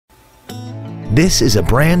This is a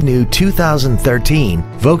brand new 2013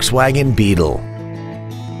 Volkswagen Beetle.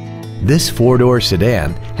 This four-door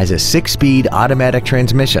sedan has a 6-speed automatic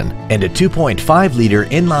transmission and a 2.5-liter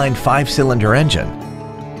inline 5-cylinder engine.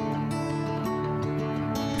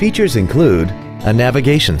 Features include a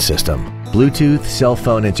navigation system, Bluetooth cell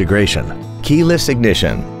phone integration, keyless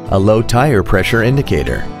ignition, a low tire pressure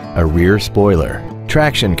indicator, a rear spoiler,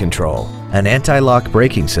 traction control, an anti-lock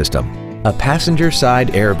braking system, a passenger side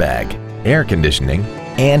airbag, air conditioning,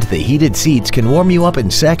 and the heated seats can warm you up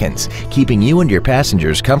in seconds, keeping you and your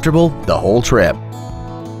passengers comfortable the whole trip.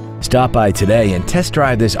 Stop by today and test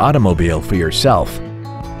drive this automobile for yourself.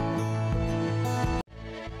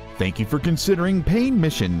 Thank you for considering Payne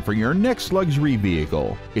Mission for your next luxury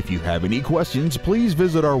vehicle. If you have any questions, please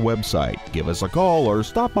visit our website, give us a call, or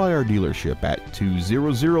stop by our dealership at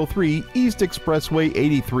 2003 East Expressway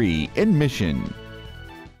 83 in Mission.